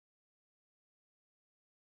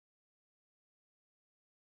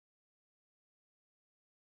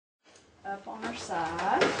up on her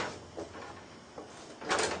side.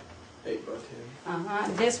 8 by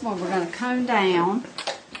 10. This one we're going to comb down.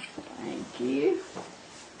 Thank you.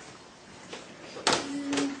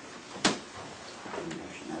 There's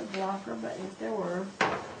no blocker, but if there were,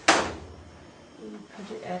 we would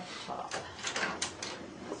put it at the top.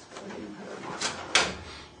 Let's put it in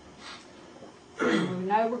her. We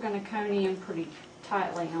know we're going to comb in pretty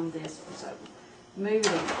tightly on this one, so move it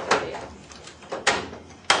in a bit.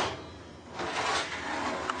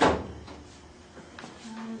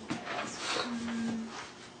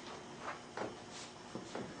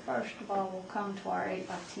 First of all, we'll come to our 8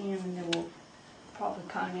 by 10 and then we'll probably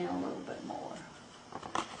comb in a little bit more.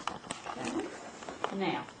 Okay.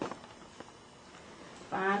 Now,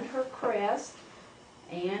 find her crest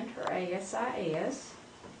and her ASIS.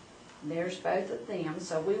 There's both of them.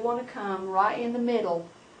 So we want to come right in the middle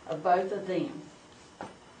of both of them.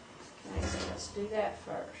 Okay, so let's do that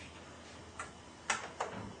first.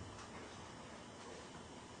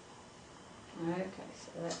 Okay,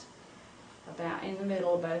 so that's about in the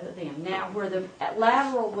middle of both of them. Now, where the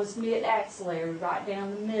lateral was mid-axillary, right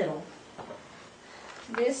down the middle,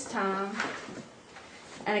 this time,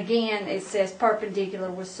 and again, it says perpendicular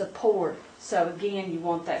with support. So again, you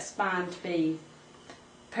want that spine to be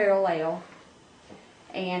parallel,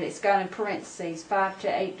 and it's got in parentheses 5 to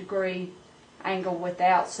 8 degree angle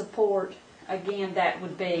without support. Again, that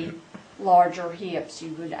would be larger hips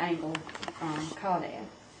you would angle caught at.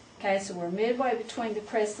 Okay, so we're midway between the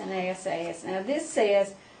crest and ASIS. Now this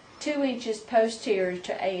says 2 inches posterior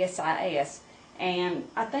to ASIS, and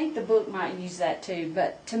I think the book might use that too,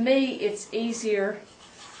 but to me it's easier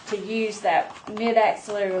to use that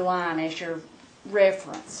mid-axillary line as your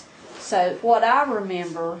reference. So what I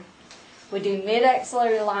remember, we do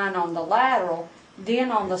mid-axillary line on the lateral,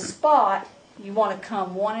 then on the spot you want to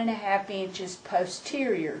come 1.5 inches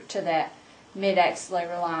posterior to that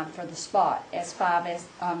mid-axillary line for the spot,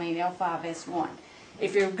 L5S1.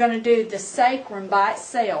 If you're going to do the sacrum by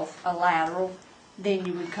itself, a lateral, then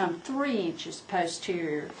you would come 3 inches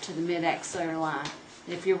posterior to the mid-axillary line.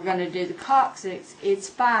 If you're going to do the coccyx, it's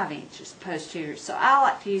 5 inches posterior. So I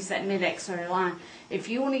like to use that mid-axillary line. If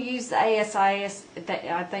you want to use the ASIS,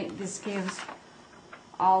 I think this gives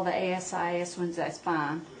all the ASIS ones, that's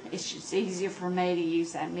fine. It's just easier for me to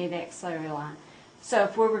use that mid-axillary line. So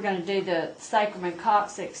if we were going to do the sacrum and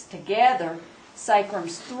coccyx together,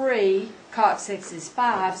 sacrum's 3, coccyx is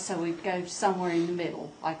 5, so we'd go somewhere in the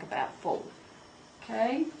middle, like about 4.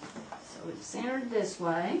 Okay, so we've centered this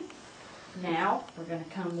way. Now we're going to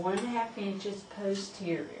come 1.5 inches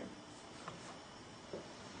posterior.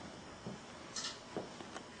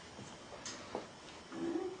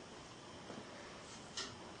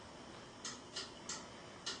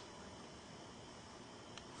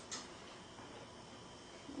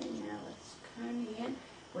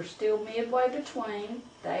 We're still midway between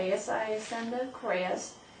the ASIS and the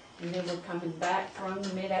crest, and then we're coming back from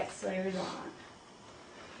the mid-axillary line.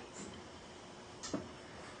 Okay,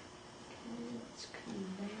 let's come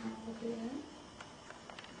down a little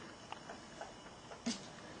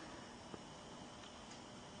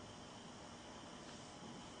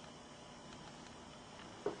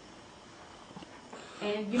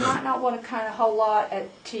bit. And you might not want to cut a whole lot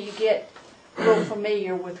till you get real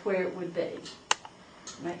familiar with where it would be.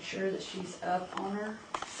 Make sure that she's up on her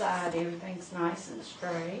side, everything's nice and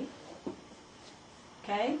straight.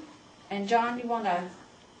 Okay? And John, you want to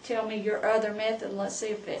tell me your other method? Let's see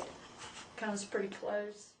if it comes pretty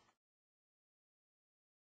close.